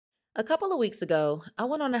A couple of weeks ago, I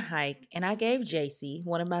went on a hike and I gave JC,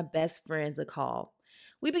 one of my best friends, a call.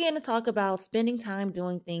 We began to talk about spending time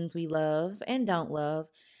doing things we love and don't love,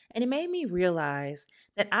 and it made me realize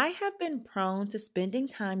that I have been prone to spending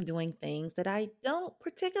time doing things that I don't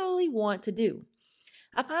particularly want to do.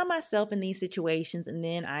 I find myself in these situations and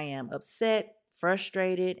then I am upset,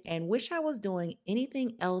 frustrated, and wish I was doing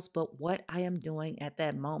anything else but what I am doing at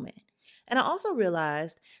that moment. And I also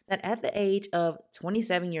realized that at the age of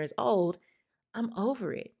 27 years old, I'm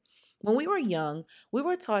over it. When we were young, we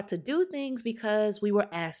were taught to do things because we were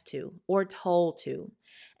asked to or told to.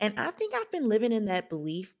 And I think I've been living in that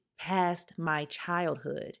belief past my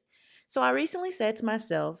childhood. So I recently said to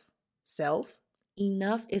myself, self,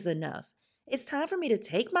 enough is enough. It's time for me to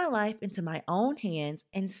take my life into my own hands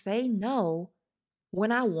and say no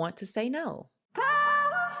when I want to say no.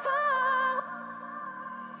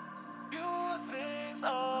 Few things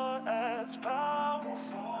are as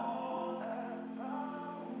powerful.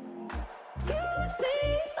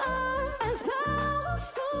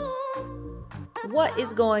 What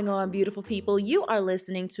is going on, beautiful people? You are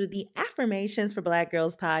listening to the Affirmations for Black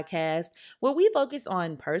Girls podcast, where we focus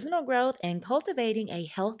on personal growth and cultivating a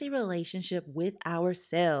healthy relationship with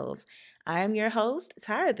ourselves. I am your host,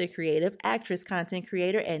 Tyra the Creative, actress, content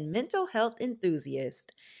creator, and mental health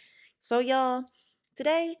enthusiast. So, y'all,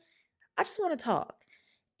 today I just want to talk,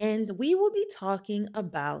 and we will be talking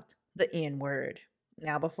about the N word.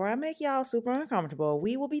 Now, before I make y'all super uncomfortable,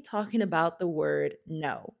 we will be talking about the word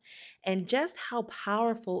no and just how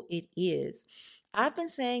powerful it is. I've been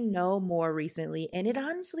saying no more recently, and it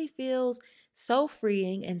honestly feels so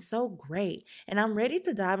freeing and so great. And I'm ready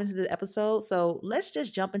to dive into the episode, so let's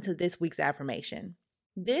just jump into this week's affirmation.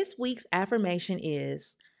 This week's affirmation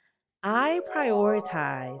is I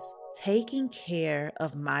prioritize taking care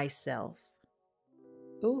of myself.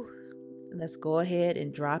 Ooh, let's go ahead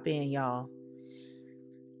and drop in, y'all.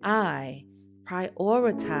 I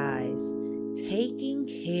prioritize taking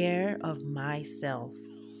care of myself.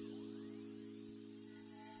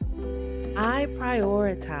 I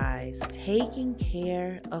prioritize taking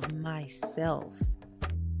care of myself.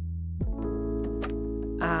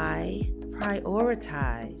 I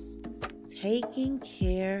prioritize taking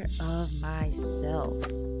care of myself.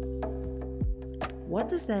 What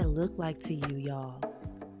does that look like to you, y'all?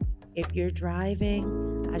 If you're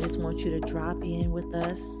driving, I just want you to drop in with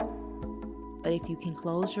us. But if you can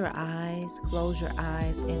close your eyes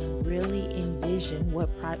and really envision what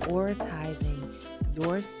prioritizing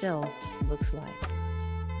yourself looks like.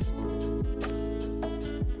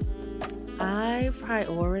 I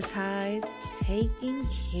prioritize taking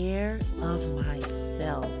care of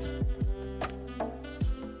myself.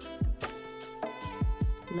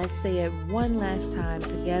 Let's say it one last time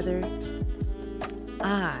together.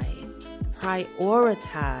 I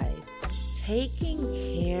prioritize taking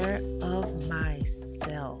care of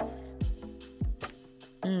myself.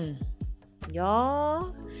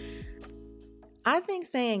 Y'all, I think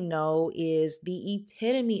saying no is the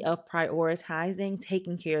epitome of prioritizing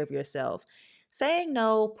taking care of yourself. Saying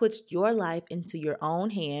no puts your life into your own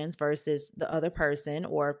hands versus the other person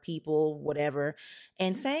or people, whatever.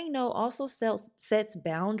 And saying no also sets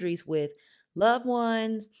boundaries with loved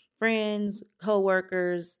ones, friends,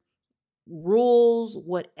 coworkers, rules,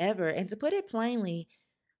 whatever. And to put it plainly,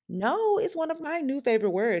 no is one of my new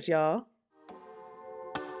favorite words, y'all.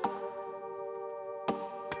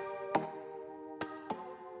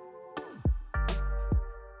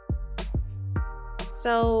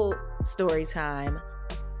 So, story time.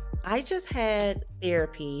 I just had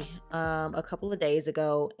therapy a couple of days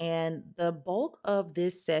ago, and the bulk of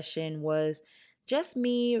this session was just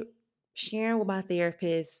me sharing with my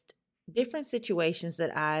therapist different situations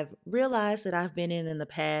that I've realized that I've been in the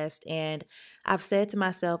past. And I've said to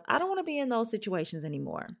myself, I don't want to be in those situations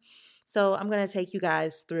anymore. So I'm going to take you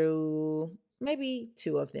guys through maybe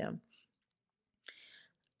two of them.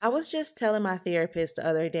 I was just telling my therapist the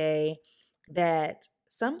other day that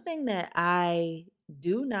something that I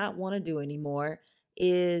do not want to do anymore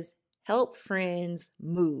is help friends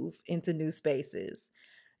move into new spaces.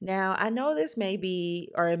 Now, I know this may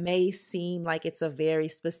be, or it may seem like it's a very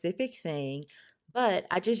specific thing, but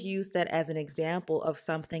I just use that as an example of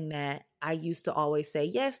something that I used to always say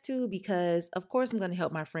yes to because, of course, I'm going to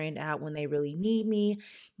help my friend out when they really need me,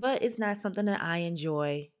 but it's not something that I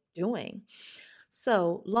enjoy doing.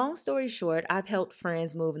 So, long story short, I've helped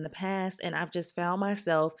friends move in the past, and I've just found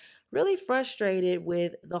myself really frustrated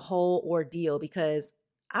with the whole ordeal because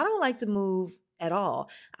I don't like to move at all.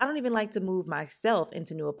 I don't even like to move myself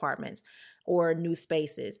into new apartments or new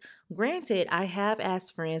spaces. Granted, I have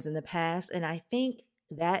asked friends in the past, and I think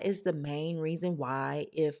that is the main reason why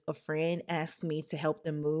if a friend asks me to help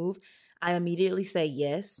them move, I immediately say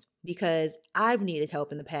yes because I've needed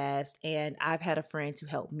help in the past and I've had a friend to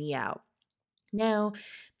help me out. Now,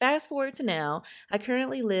 fast forward to now, I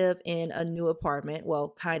currently live in a new apartment.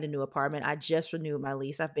 Well, kind of new apartment. I just renewed my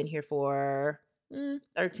lease. I've been here for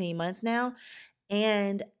 13 months now.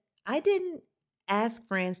 And I didn't ask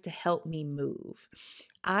friends to help me move.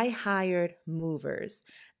 I hired movers.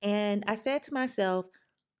 And I said to myself,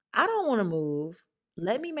 I don't want to move.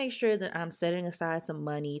 Let me make sure that I'm setting aside some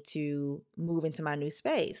money to move into my new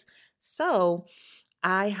space. So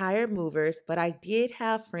I hired movers, but I did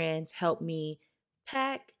have friends help me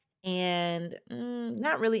pack and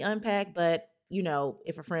not really unpack, but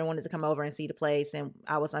if a friend wanted to come over and see the place and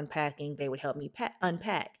I was unpacking, they would help me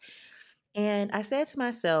unpack. And I said to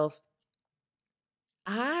myself,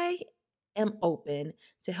 I am open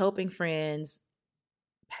to helping friends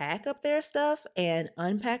pack up their stuff and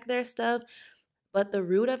unpack their stuff. But the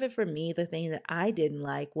root of it for me, the thing that I didn't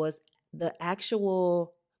like was the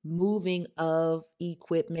actual moving of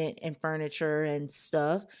equipment and furniture and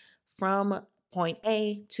stuff from point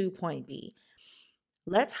A to point B.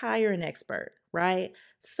 Let's hire an expert, right?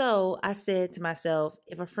 So I said to myself,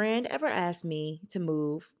 if a friend ever asks me to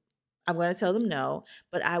move, I'm going to tell them no,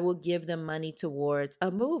 but I will give them money towards a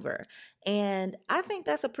mover. And I think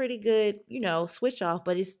that's a pretty good, switch off,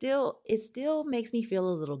 but it still makes me feel a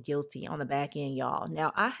little guilty on the back end, y'all.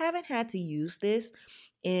 Now, I haven't had to use this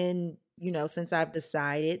since I've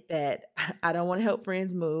decided that I don't want to help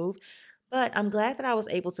friends move, but I'm glad that I was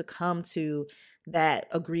able to come to that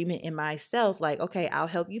agreement in myself like, okay, I'll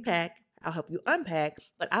help you pack, I'll help you unpack,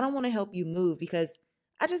 but I don't want to help you move because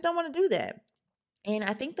I just don't want to do that. And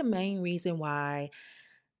I think the main reason why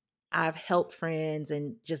I've helped friends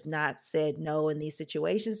and just not said no in these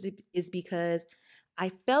situations is because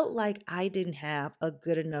I felt like I didn't have a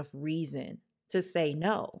good enough reason to say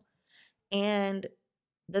no. And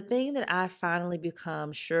the thing that I finally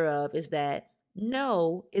become sure of is that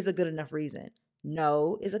no is a good enough reason.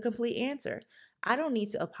 No is a complete answer. I don't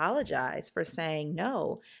need to apologize for saying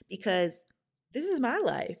no because this is my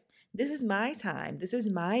life. This is my time. This is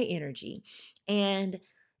my energy. And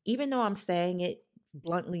even though I'm saying it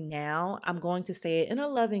bluntly now, I'm going to say it in a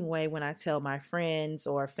loving way when I tell my friends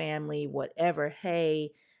or family, whatever,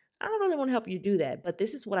 hey, I don't really want to help you do that, but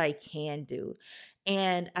this is what I can do.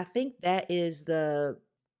 And I think that is the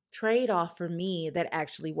trade off for me that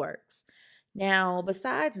actually works. Now,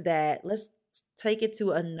 besides that, let's take it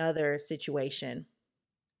to another situation.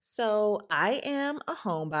 So, I am a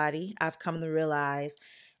homebody, I've come to realize,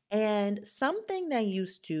 and something that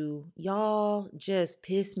used to, y'all, just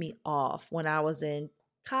piss me off when I was in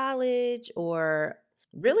college or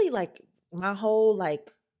really like my whole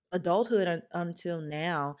adulthood until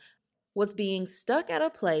now was being stuck at a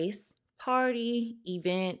place, party,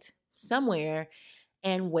 event, somewhere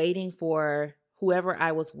and waiting for whoever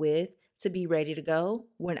I was with to be ready to go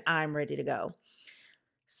when I'm ready to go.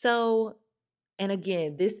 So, and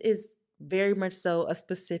again, this is very much so a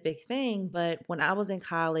specific thing, but when I was in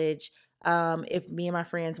college, if me and my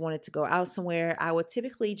friends wanted to go out somewhere, I would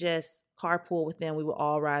typically just carpool with them. We would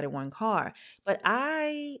all ride in one car. But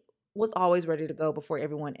I was always ready to go before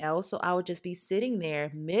everyone else. So I would just be sitting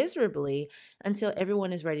there miserably until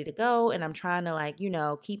everyone is ready to go. And I'm trying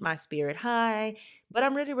to keep my spirit high. But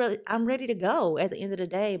I'm ready to go at the end of the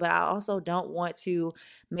day. But I also don't want to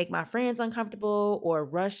make my friends uncomfortable or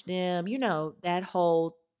rush them, that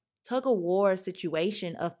whole tug of war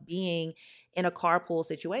situation of being in a carpool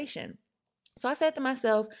situation. So I said to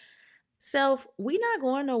myself, self, we not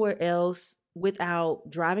going nowhere else without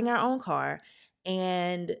driving our own car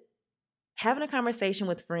and having a conversation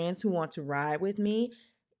with friends who want to ride with me.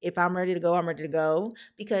 If I'm ready to go, I'm ready to go.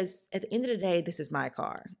 Because at the end of the day, this is my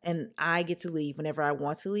car. And I get to leave whenever I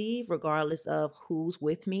want to leave, regardless of who's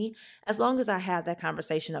with me. As long as I have that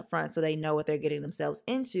conversation up front so they know what they're getting themselves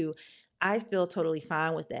into, I feel totally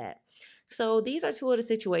fine with that. So these are two of the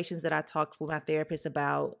situations that I talked with my therapist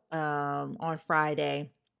about on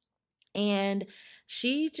Friday. And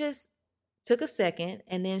she just took a second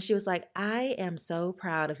and then she was like, I am so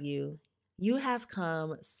proud of you. You have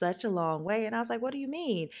come such a long way. And I was like, what do you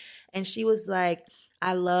mean? And she was like,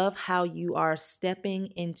 I love how you are stepping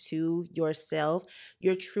into yourself.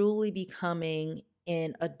 You're truly becoming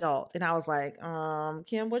an adult. And I was like,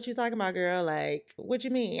 Kim, what you talking about, girl? Like, what you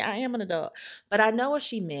mean? I am an adult. But I know what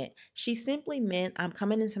she meant. She simply meant I'm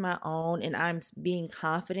coming into my own and I'm being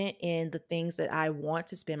confident in the things that I want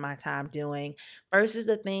to spend my time doing versus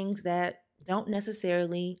the things that don't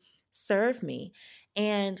necessarily serve me.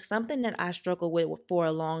 And something that I struggled with for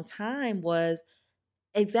a long time was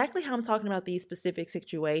exactly how I'm talking about these specific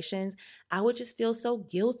situations, I would just feel so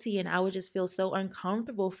guilty and I would just feel so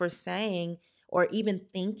uncomfortable for saying or even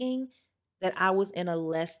thinking that I was in a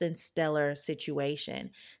less than stellar situation.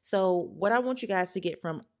 So, what I want you guys to get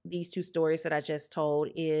from these two stories that I just told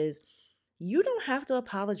is you don't have to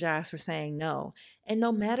apologize for saying no. And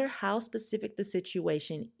no matter how specific the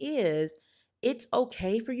situation is, it's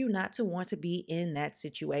okay for you not to want to be in that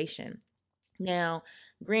situation. Now,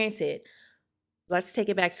 granted, let's take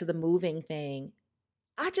it back to the moving thing.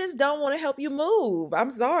 I just don't want to help you move.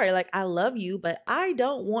 I'm sorry. Like, I love you, but I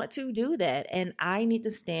don't want to do that. And I need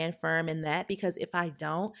to stand firm in that because if I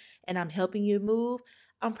don't and I'm helping you move,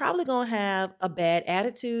 I'm probably going to have a bad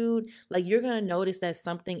attitude. Like, you're going to notice that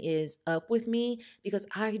something is up with me because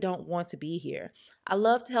I don't want to be here. I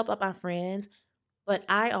love to help out my friends, but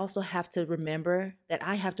I also have to remember that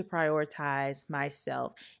I have to prioritize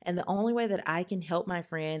myself. And the only way that I can help my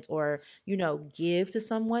friends or, give to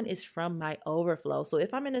someone is from my overflow. So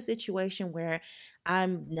if I'm in a situation where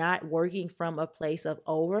I'm not working from a place of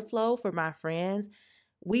overflow for my friends,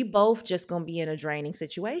 we both just going to be in a draining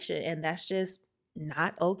situation. And that's just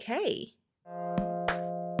not okay.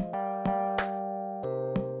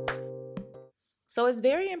 So it's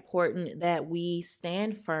very important that we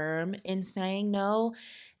stand firm in saying no.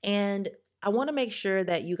 And I want to make sure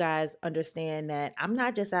that you guys understand that I'm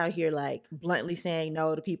not just out here like bluntly saying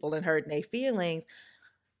no to people and hurting their feelings.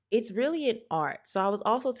 It's really an art. So I was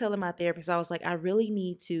also telling my therapist, I was like, I really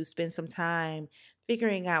need to spend some time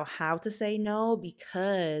figuring out how to say no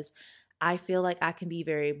because I feel like I can be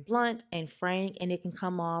very blunt and frank and it can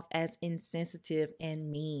come off as insensitive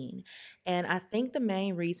and mean. And I think the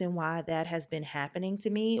main reason why that has been happening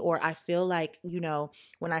to me, or I feel like,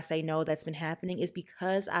 when I say no, that's been happening, is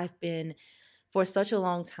because I've been for such a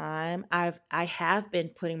long time, I have been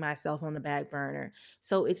putting myself on the back burner.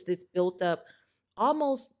 So it's this built up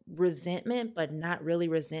almost resentment, but not really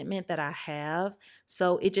resentment that I have.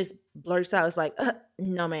 So it just blurts out. It's like,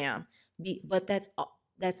 no, ma'am. But that's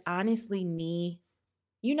honestly me.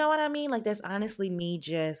 You know what I mean? Like that's honestly me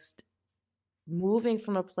just moving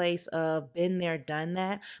from a place of been there, done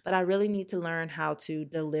that. But I really need to learn how to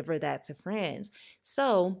deliver that to friends.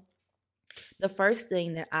 So the first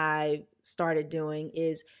thing that I started doing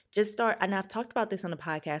is just start, and I've talked about this on the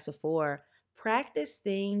podcast before, practice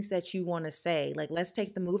things that you want to say. Like, let's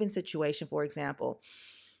take the moving situation, for example.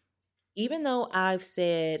 Even though I've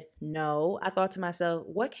said no, I thought to myself,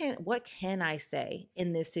 what can I say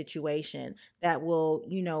in this situation that will,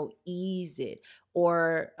 ease it?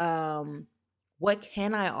 Or what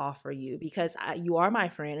can I offer you? Because you are my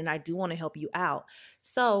friend and I do want to help you out.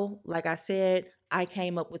 So, like I said, I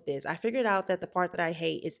came up with this. I figured out that the part that I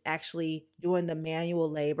hate is actually doing the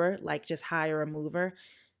manual labor, like just hire a mover.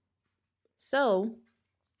 So,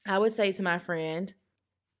 I would say to my friend,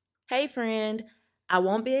 hey, friend, I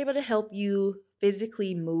won't be able to help you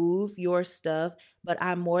physically move your stuff, but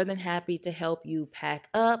I'm more than happy to help you pack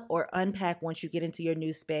up or unpack once you get into your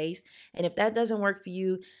new space. And if that doesn't work for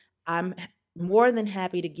you, I'm more than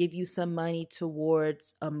happy to give you some money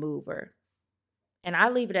towards a mover. And I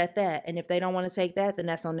leave it at that. And if they don't want to take that, then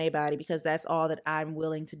that's on their body because that's all that I'm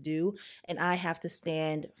willing to do. And I have to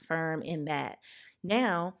stand firm in that.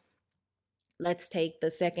 Now, let's take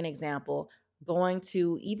the second example, going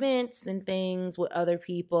to events and things with other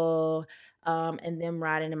people, and them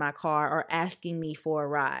riding in my car or asking me for a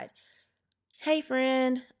ride. Hey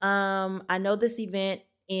friend, I know this event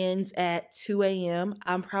ends at 2 a.m.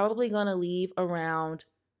 I'm probably gonna leave around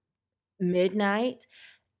midnight.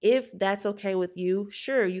 If that's okay with you,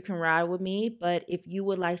 sure, you can ride with me. But if you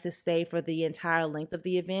would like to stay for the entire length of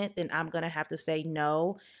the event, then I'm going to have to say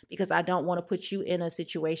no because I don't want to put you in a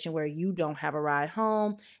situation where you don't have a ride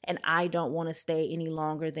home and I don't want to stay any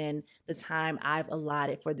longer than the time I've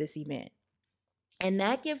allotted for this event. And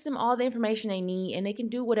that gives them all the information they need and they can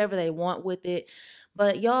do whatever they want with it.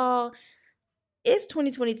 But y'all, it's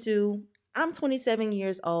 2022. I'm 27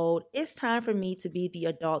 years old. It's time for me to be the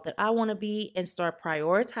adult that I want to be and start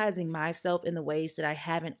prioritizing myself in the ways that I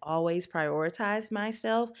haven't always prioritized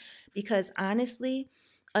myself because honestly,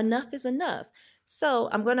 enough is enough. So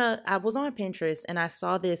I was on Pinterest and I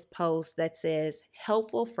saw this post that says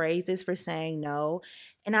helpful phrases for saying no.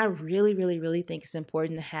 And I really, really, really think it's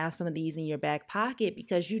important to have some of these in your back pocket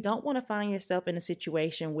because you don't want to find yourself in a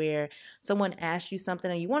situation where someone asks you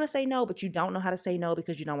something and you want to say no, but you don't know how to say no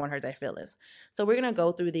because you don't want to hurt their feelings. So we're going to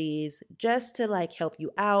go through these just to like help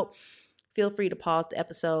you out. Feel free to pause the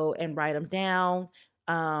episode and write them down.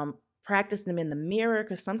 Practice them in the mirror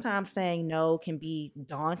because sometimes saying no can be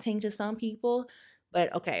daunting to some people.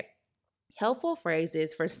 But okay, helpful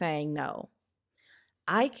phrases for saying no.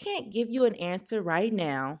 I can't give you an answer right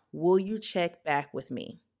now. Will you check back with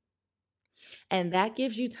me? And that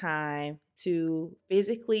gives you time to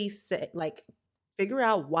physically figure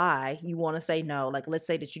out why you want to say no. Like, let's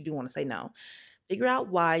say that you do want to say no. Figure out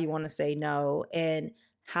why you want to say no and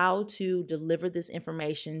how to deliver this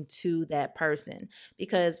information to that person,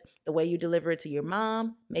 because the way you deliver it to your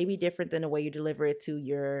mom may be different than the way you deliver it to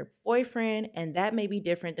your boyfriend, and that may be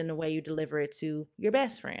different than the way you deliver it to your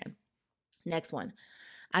best friend. Next one.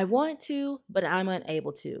 I want to, but I'm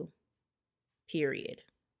unable to. Period.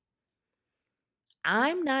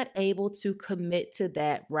 I'm not able to commit to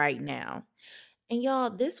that right now. And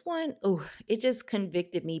y'all, this one, oh, it just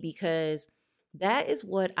convicted me because that is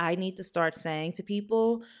what I need to start saying to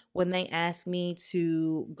people when they ask me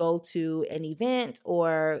to go to an event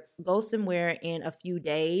or go somewhere in a few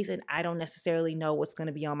days and I don't necessarily know what's going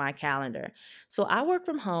to be on my calendar. So I work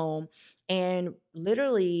from home, and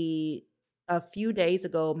literally a few days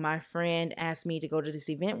ago, my friend asked me to go to this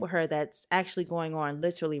event with her that's actually going on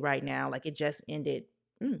literally right now. Like it just ended.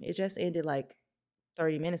 It just ended like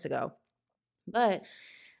 30 minutes ago. But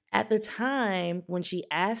at the time when she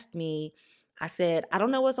asked me, I said, I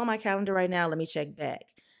don't know what's on my calendar right now. Let me check back.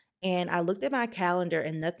 And I looked at my calendar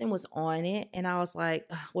and nothing was on it. And I was like,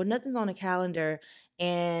 "Ugh, well, nothing's on the calendar.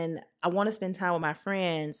 And I want to spend time with my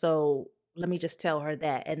friend. So let me just tell her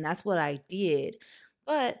that." And that's what I did.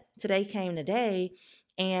 But today came today,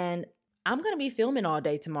 and I'm going to be filming all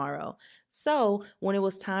day tomorrow. So when it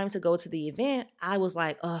was time to go to the event, I was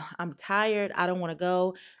like, oh, I'm tired. I don't want to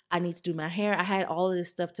go. I need to do my hair. I had all of this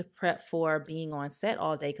stuff to prep for being on set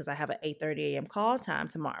all day because I have an 8:30 a.m. call time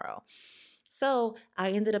tomorrow. So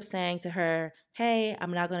I ended up saying to her, hey,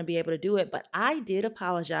 I'm not going to be able to do it. But I did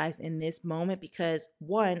apologize in this moment because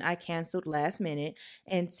one, I canceled last minute.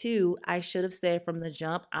 And two, I should have said from the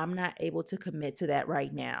jump, I'm not able to commit to that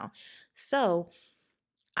right now. So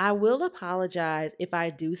I will apologize if I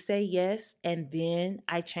do say yes and then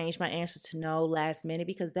I change my answer to no last minute,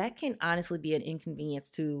 because that can honestly be an inconvenience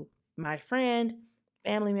to my friend,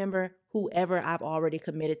 family member, whoever I've already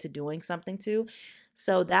committed to doing something to.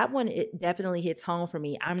 So that one, it definitely hits home for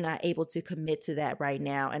me. I'm not able to commit to that right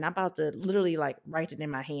now. And I'm about to literally like write it in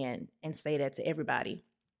my hand and say that to everybody.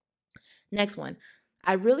 Next one.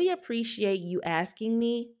 I really appreciate you asking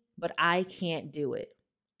me, but I can't do it.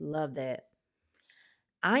 Love that.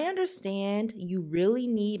 I understand you really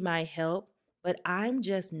need my help, but I'm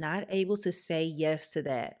just not able to say yes to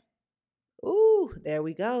that. Ooh, there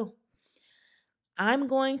we go. I'm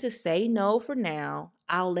going to say no for now.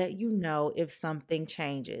 I'll let you know if something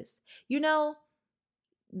changes. You know,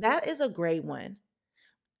 that is a great one.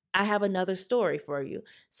 I have another story for you.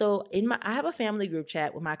 So I have a family group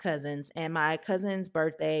chat with my cousins, and my cousin's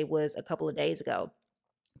birthday was a couple of days ago.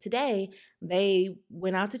 Today, they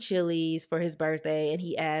went out to Chili's for his birthday, and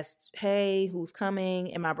he asked, hey, who's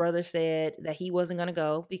coming? And my brother said that he wasn't going to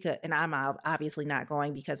go because, and I'm obviously not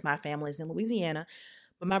going because my family's in Louisiana.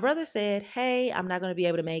 But my brother said, hey, I'm not going to be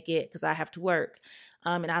able to make it because I have to work.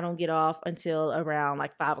 And I don't get off until around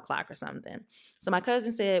like 5 o'clock or something. So my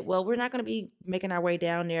cousin said, well, we're not going to be making our way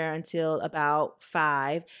down there until about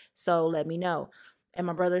 5. So let me know. And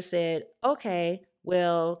my brother said, okay,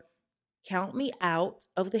 well, count me out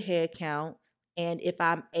of the head count. And if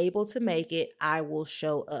I'm able to make it, I will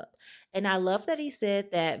show up. And I love that he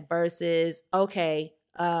said that versus, okay,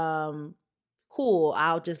 cool,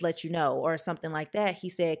 I'll just let you know, or something like that. He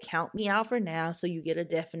said, count me out for now. So you get a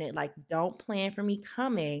definite, like, don't plan for me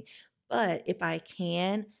coming. But if I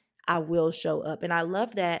can, I will show up. And I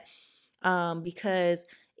love that because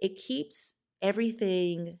it keeps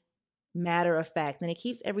everything matter of fact and it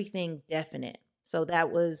keeps everything definite. So that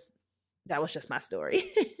was just my story.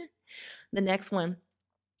 The next one.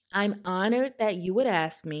 I'm honored that you would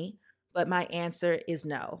ask me, but my answer is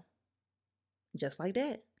no. Just like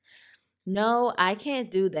that. No, I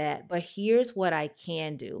can't do that, but here's what I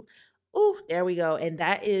can do. Ooh, there we go. And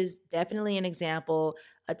that is definitely an example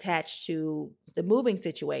attached to the moving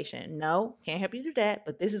situation. No, can't help you do that,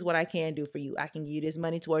 but this is what I can do for you. I can give you this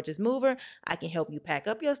money towards this mover. I can help you pack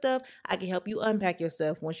up your stuff. I can help you unpack your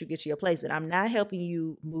stuff once you get to your place, but I'm not helping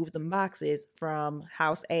you move the boxes from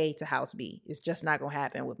house A to house B. It's just not going to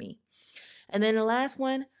happen with me. And then the last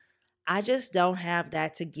one, I just don't have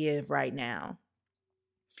that to give right now.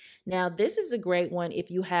 Now, this is a great one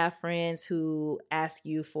if you have friends who ask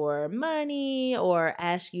you for money or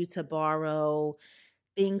ask you to borrow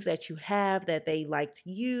things that you have that they like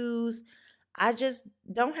to use. I just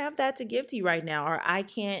don't have that to give to you right now, or I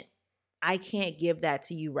can't give that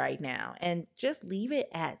to you right now. And just leave it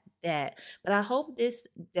at that. But I hope this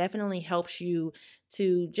definitely helps you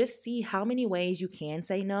to just see how many ways you can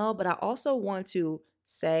say no, but I also want to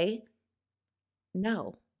say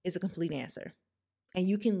no is a complete answer. And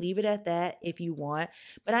you can leave it at that if you want.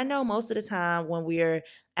 But I know most of the time when we're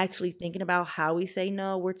actually thinking about how we say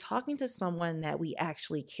no, we're talking to someone that we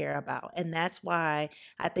actually care about. And that's why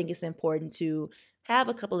I think it's important to have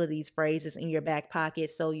a couple of these phrases in your back pocket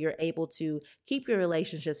so you're able to keep your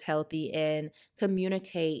relationships healthy and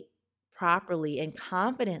communicate properly and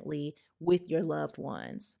confidently with your loved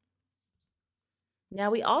ones. Now,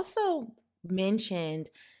 we also mentioned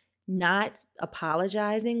not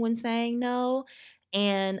apologizing when saying no.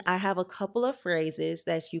 And I have a couple of phrases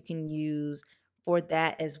that you can use for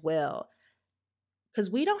that as well. Because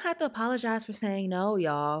we don't have to apologize for saying no,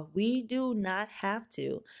 y'all. We do not have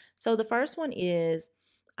to. So the first one is,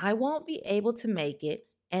 I won't be able to make it,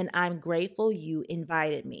 and I'm grateful you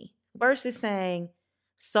invited me. Versus saying,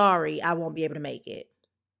 sorry, I won't be able to make it.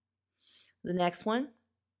 The next one,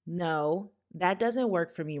 no, that doesn't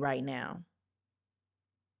work for me right now.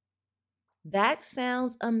 That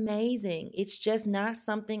sounds amazing. It's just not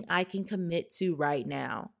something I can commit to right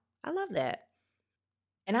now. I love that.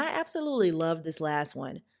 And I absolutely love this last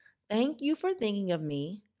one. Thank you for thinking of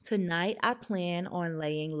me. Tonight I plan on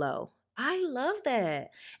laying low. I love that.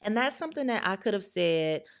 And that's something that I could have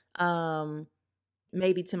said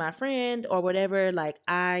maybe to my friend or whatever. Like,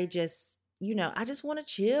 I just, I just want to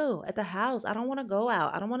chill at the house. I don't want to go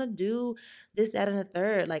out. I don't want to do this, that, and the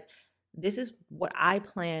third. Like, this is what I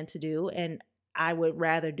plan to do. And I would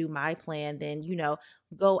rather do my plan than,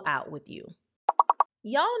 go out with you.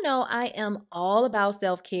 Y'all know I am all about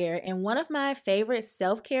self care, and one of my favorite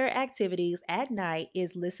self care activities at night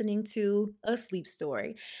is listening to a sleep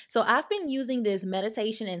story. So, I've been using this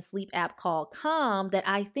meditation and sleep app called Calm that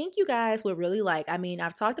I think you guys would really like. I mean,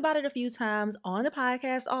 I've talked about it a few times on the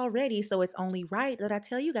podcast already, so it's only right that I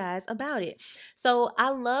tell you guys about it. So, I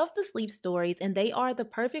love the sleep stories, and they are the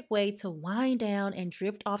perfect way to wind down and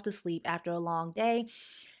drift off to sleep after a long day.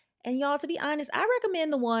 And y'all, to be honest, I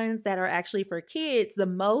recommend the ones that are actually for kids the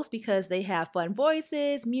most because they have fun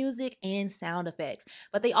voices, music, and sound effects.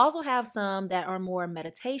 But they also have some that are more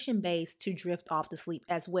meditation based to drift off to sleep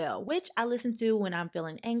as well, which I listen to when I'm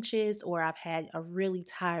feeling anxious or I've had a really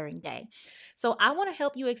tiring day. So I want to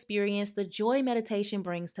help you experience the joy meditation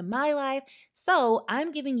brings to my life. So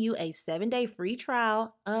I'm giving you a 7-day free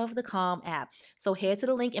trial of the Calm app. So head to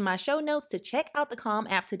the link in my show notes to check out the Calm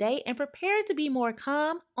app today and prepare to be more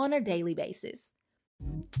calm on a daily basis.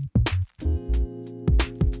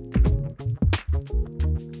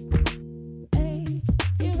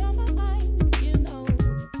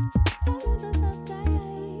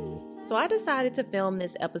 So I decided to film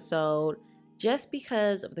this episode just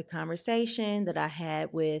because of the conversation that I had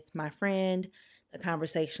with my friend, the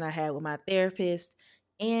conversation I had with my therapist,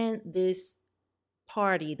 and this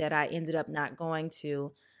party that I ended up not going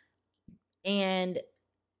to. And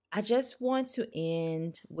I just want to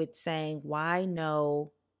end with saying why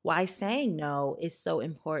saying no is so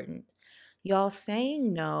important. Y'all,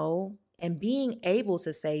 saying no and being able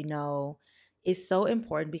to say no is so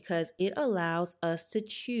important because it allows us to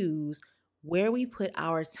choose where we put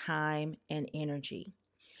our time and energy.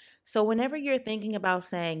 So whenever you're thinking about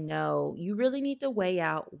saying no, you really need to weigh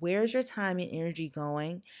out, where's your time and energy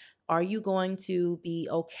going? Are you going to be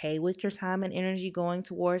okay with your time and energy going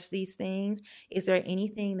towards these things? Is there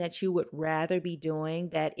anything that you would rather be doing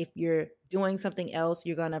that if you're doing something else,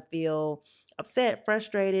 you're going to feel upset,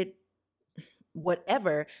 frustrated,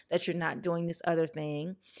 whatever, that you're not doing this other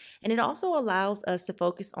thing? And it also allows us to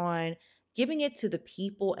focus on giving it to the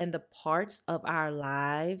people and the parts of our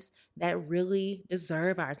lives that really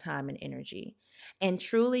deserve our time and energy. And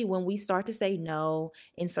truly, when we start to say no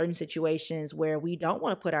in certain situations where we don't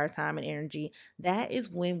want to put our time and energy, that is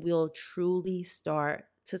when we'll truly start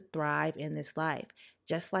to thrive in this life.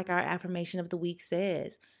 Just like our affirmation of the week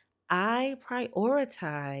says, I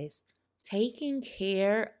prioritize taking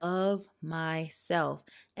care of myself.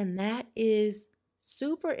 And that is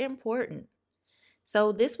super important.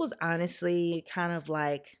 So this was honestly kind of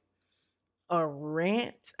like a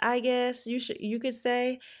rant, I guess you could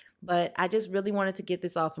say, but I just really wanted to get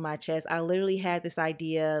this off of my chest. I literally had this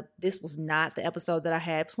idea. This was not the episode that I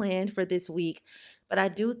had planned for this week, but I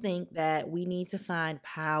do think that we need to find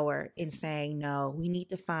power in saying no. We need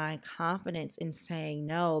to find confidence in saying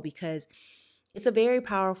no because it's a very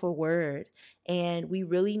powerful word, and we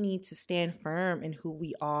really need to stand firm in who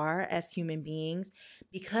we are as human beings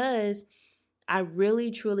because I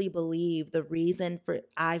really truly believe the reason for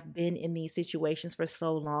I've been in these situations for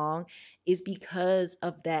so long is because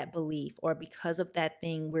of that belief or because of that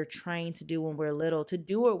thing we're trained to do when we're little, to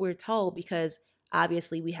do what we're told, because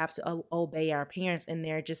obviously we have to obey our parents and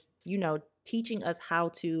they're just, teaching us how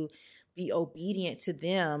to be obedient to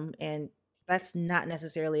them. And that's not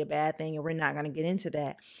necessarily a bad thing. And we're not going to get into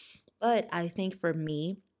that. But I think for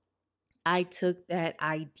me, I took that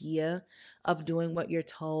idea of doing what you're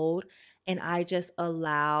told and I just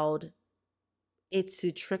allowed it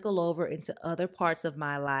to trickle over into other parts of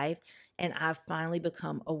my life. And I've finally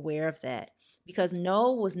become aware of that because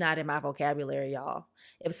no was not in my vocabulary, y'all.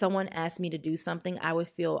 If someone asked me to do something, I would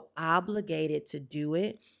feel obligated to do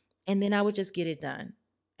it. And then I would just get it done.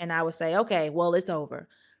 And I would say, okay, well, it's over.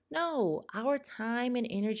 No, our time and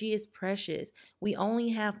energy is precious. We only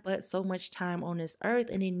have but so much time on this earth,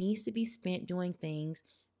 and it needs to be spent doing things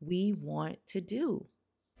we want to do.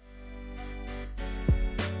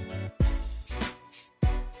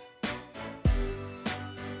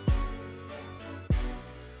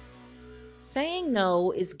 Saying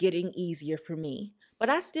no is getting easier for me, but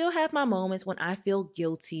I still have my moments when I feel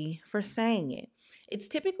guilty for saying it. It's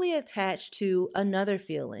typically attached to another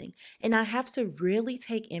feeling, and I have to really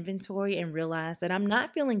take inventory and realize that I'm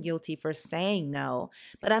not feeling guilty for saying no,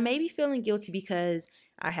 but I may be feeling guilty because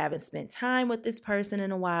I haven't spent time with this person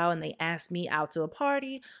in a while and they asked me out to a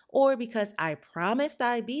party, or because I promised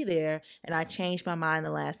I'd be there and I changed my mind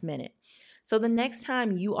the last minute. So the next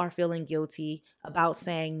time you are feeling guilty about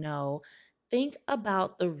saying no, think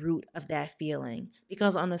about the root of that feeling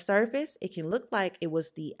because on the surface, it can look like it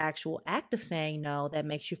was the actual act of saying no that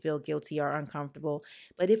makes you feel guilty or uncomfortable.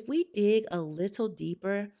 But if we dig a little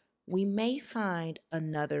deeper, we may find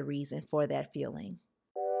another reason for that feeling.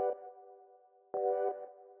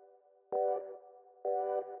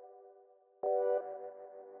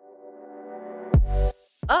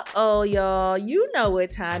 Uh-oh, y'all. You know what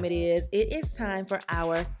time it is. It is time for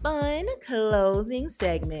our fun closing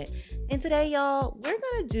segment. And today, y'all, we're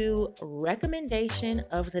going to do recommendation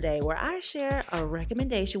of the day where I share a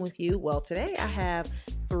recommendation with you. Well, today I have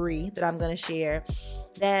 3 that I'm going to share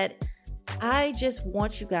that I just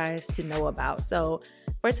want you guys to know about. So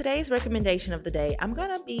for today's recommendation of the day, I'm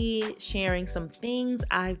going to be sharing some things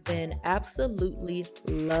I've been absolutely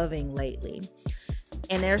loving lately.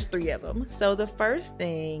 And there's 3 of them. So the first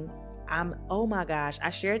thing, oh my gosh, I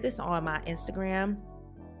shared this on my Instagram.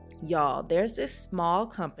 Y'all, there's this small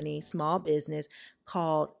company, small business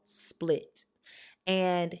called Split.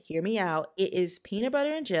 And hear me out, it is peanut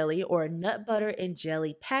butter and jelly or nut butter and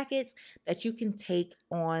jelly packets that you can take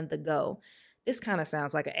on the go. This kind of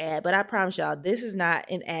sounds like an ad, but I promise y'all, this is not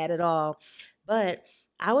an ad at all. But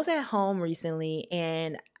I was at home recently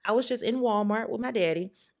and I was just in Walmart with my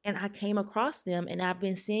daddy and I came across them and I've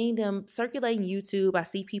been seeing them circulating YouTube. I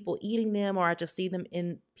see people eating them or I just see them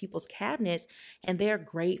in people's cabinets and they're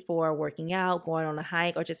great for working out, going on a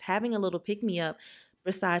hike, or just having a little pick-me-up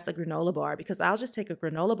besides a granola bar because I'll just take a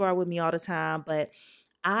granola bar with me all the time. But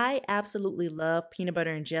I absolutely love peanut butter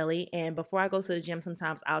and jelly. And before I go to the gym,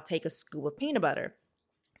 sometimes I'll take a scoop of peanut butter.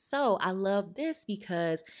 So I love this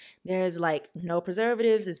because there's like no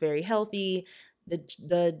preservatives. It's very healthy.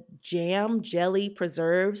 The jam, jelly,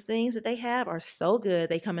 preserves things that they have are so good.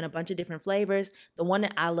 They come in a bunch of different flavors. The one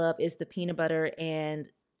that I love is the peanut butter and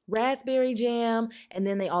raspberry jam. And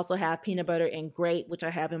then they also have peanut butter and grape, which I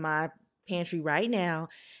have in my pantry right now.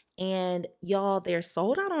 And y'all, they're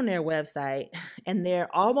sold out on their website and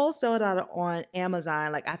they're almost sold out on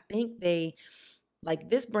Amazon. Like I think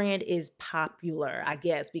this brand is popular, I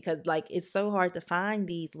guess, because like it's so hard to find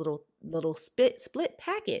these little split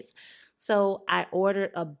packets. So I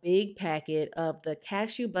ordered a big packet of the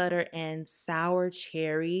cashew butter and sour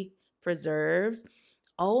cherry preserves.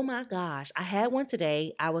 Oh my gosh, I had one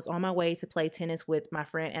today. I was on my way to play tennis with my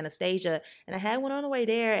friend Anastasia, and I had one on the way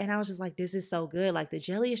there, and I was just like, this is so good. Like the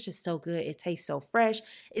jelly is just so good. It tastes so fresh.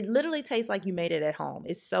 It literally tastes like you made it at home.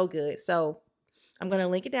 It's so good. So I'm going to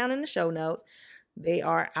link it down in the show notes. They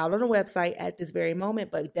are out on the website at this very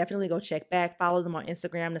moment, but definitely go check back. Follow them on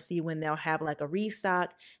Instagram to see when they'll have like a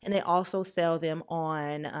restock. And they also sell them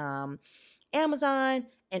on Amazon.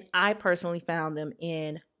 And I personally found them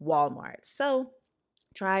in Walmart. So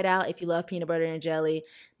try it out if you love peanut butter and jelly.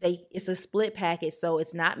 It's a split packet, so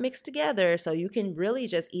it's not mixed together. So you can really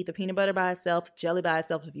just eat the peanut butter by itself, jelly by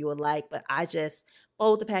itself if you would like. But I just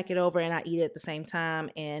fold the packet over and I eat it at the same time.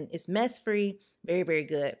 And it's mess free. Very, very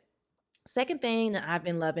good. Second thing that I've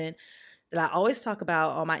been loving that I always talk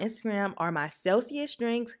about on my Instagram are my Celsius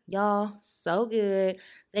drinks. Y'all, so good.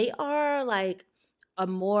 They are like a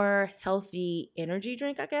more healthy energy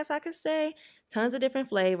drink, I guess I could say. Tons of different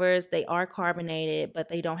flavors. They are carbonated, but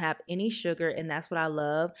they don't have any sugar, and that's what I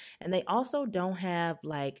love. And they also don't have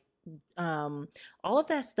like all of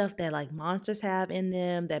that stuff that like monsters have in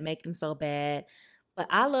them that make them so bad. But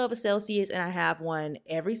I love a Celsius and I have one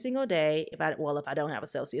every single day. If I don't have a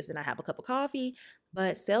Celsius, then I have a cup of coffee.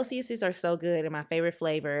 But Celsiuses are so good, and my favorite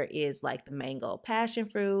flavor is like the mango passion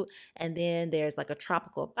fruit. And then there's like a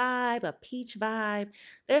tropical vibe, a peach vibe.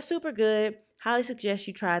 They're super good. Highly suggest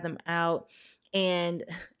you try them out. And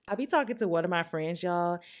I be talking to one of my friends,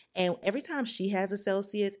 y'all, and every time she has a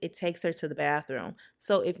Celsius, it takes her to the bathroom.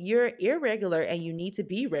 So if you're irregular and you need to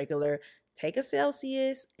be regular, take a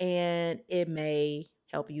Celsius and it may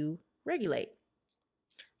help you regulate.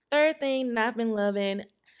 Third thing that I've been loving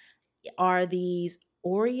are these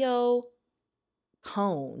Oreo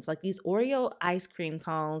cones, like these Oreo ice cream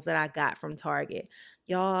cones that I got from Target.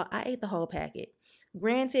 Y'all, I ate the whole packet.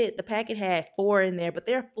 Granted, the packet had 4 in there, but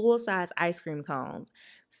they're full-size ice cream cones.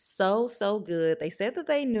 So, so good. They said that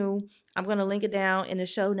they knew. I'm going to link it down in the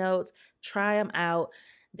show notes. Try them out.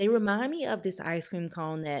 They remind me of this ice cream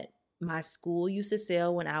cone that my school used to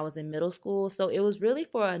sell when I was in middle school. So it was really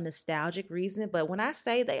for a nostalgic reason. But when I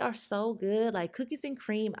say they are so good, like cookies and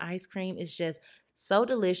cream ice cream is just so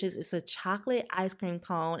delicious. It's a chocolate ice cream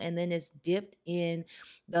cone and then it's dipped in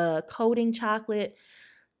the coating chocolate.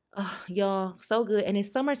 Oh, y'all, so good. And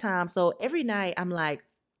it's summertime. So every night I'm like,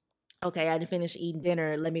 okay, I didn't finish eating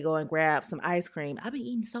dinner. Let me go and grab some ice cream. I've been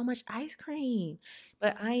eating so much ice cream,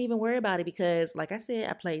 but I ain't even worried about it because, like I said,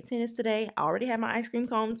 I played tennis today. I already have my ice cream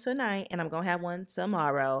cone tonight, and I'm going to have one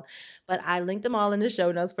tomorrow. But I linked them all in the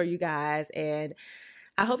show notes for you guys. And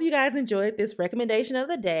I hope you guys enjoyed this recommendation of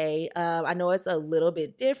the day. I know it's a little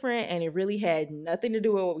bit different and it really had nothing to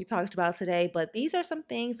do with what we talked about today, but these are some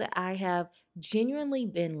things that I have genuinely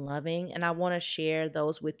been loving, and I want to share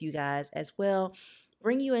those with you guys as well.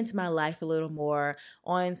 Bring you into my life a little more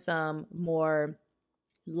on some more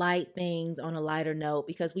light things on a lighter note,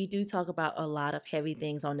 because we do talk about a lot of heavy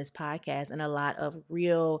things on this podcast and a lot of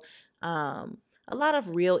real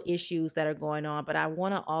issues that are going on, but I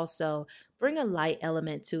want to also bring a light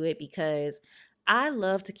element to it because I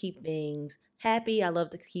love to keep things happy. I love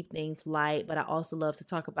to keep things light, but I also love to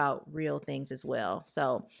talk about real things as well.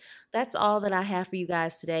 So that's all that I have for you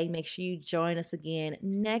guys today. Make sure you join us again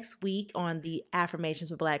next week on the Affirmations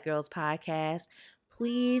for Black Girls podcast.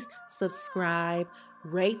 Please subscribe,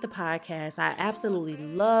 rate the podcast. I absolutely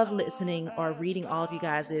love listening or reading all of you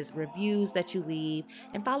guys' reviews that you leave,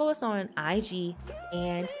 and follow us on IG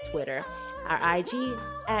and Twitter. Our IG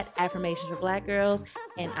at Affirmations for Black Girls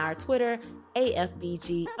and our Twitter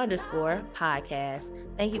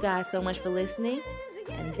AFBG_podcast. Thank you guys so much for listening.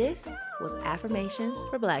 And this was Affirmations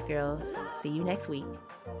for Black Girls. See you next week.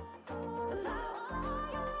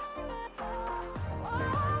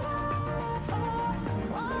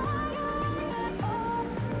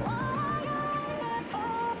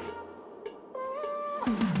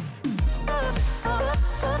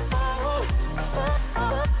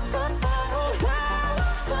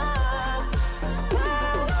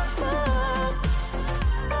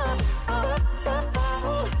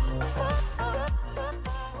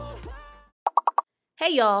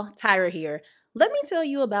 Hey y'all, Tyra here. Let me tell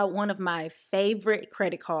you about one of my favorite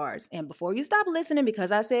credit cards. And before you stop listening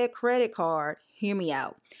because I said credit card, hear me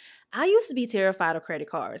out. I used to be terrified of credit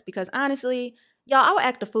cards because honestly, y'all, I would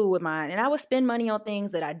act a fool with mine and I would spend money on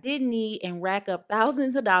things that I didn't need and rack up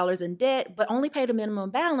thousands of dollars in debt, but only pay the minimum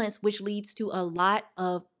balance, which leads to a lot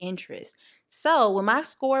of interest. So when my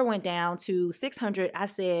score went down to 600, I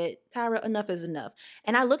said, Tyra, enough is enough.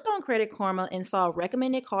 And I looked on Credit Karma and saw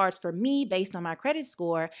recommended cards for me based on my credit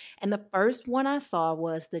score. And the first one I saw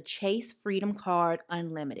was the Chase Freedom Card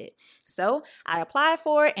Unlimited. So I applied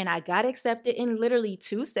for it and I got accepted in literally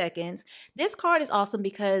 2 seconds. This card is awesome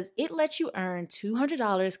because it lets you earn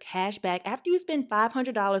 $200 cash back after you spend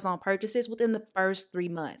 $500 on purchases within the first 3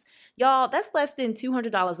 months. Y'all, that's less than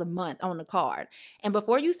 $200 a month on the card. And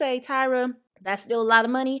before you say, Tyra, that's still a lot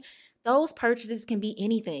of money, those purchases can be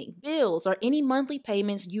anything, bills or any monthly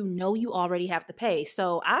payments you know you already have to pay.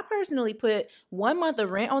 So I personally put 1 month of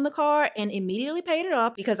rent on the card and immediately paid it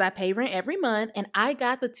off because I pay rent every month, and I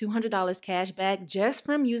got the $200 cash back just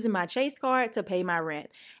from using my Chase card to pay my rent.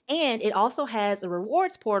 And it also has a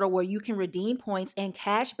rewards portal where you can redeem points and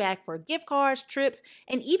cash back for gift cards, trips,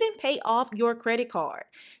 and even pay off your credit card.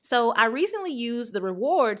 So I recently used the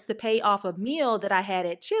rewards to pay off a meal that I had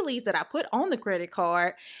at Chili's that I put on the credit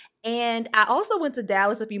card. And I also went to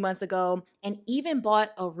Dallas a few months ago and even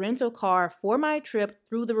bought a rental car for my trip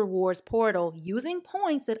through the rewards portal using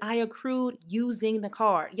points that I accrued using the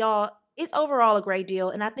card. Y'all, it's overall a great deal.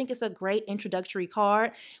 And I think it's a great introductory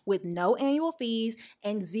card with no annual fees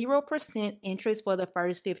and 0% interest for the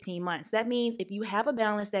first 15 months. That means if you have a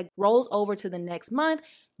balance that rolls over to the next month,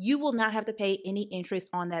 you will not have to pay any interest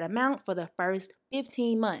on that amount for the first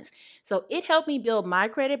 15 months. So it helped me build my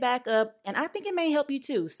credit back up, and I think it may help you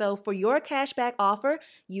too. So for your cashback offer,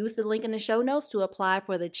 use the link in the show notes to apply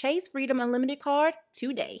for the Chase Freedom Unlimited card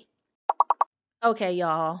today. Okay,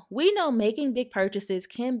 y'all, we know making big purchases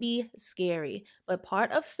can be scary, but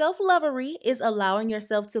part of self-lovery is allowing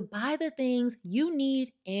yourself to buy the things you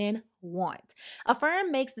need and want.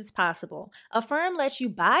 Affirm makes this possible. Affirm lets you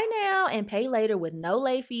buy now and pay later with no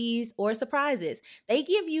late fees or surprises. They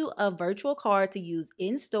give you a virtual card to use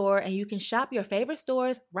in-store, and you can shop your favorite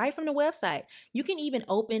stores right from the website. You can even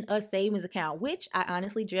open a savings account, which I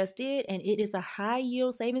honestly just did, and it is a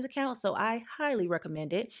high-yield savings account, so I highly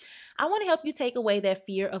recommend it. I want to help you take away that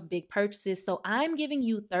fear of big purchases, so I'm giving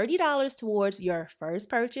you $30 towards your first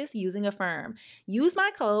purchase using Affirm. Use my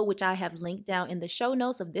code, which I have linked down in the show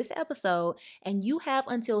notes of this episode, and you have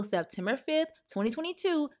until September 5th,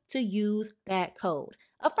 2022 to use that code.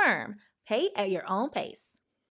 Affirm. Pay at your own pace.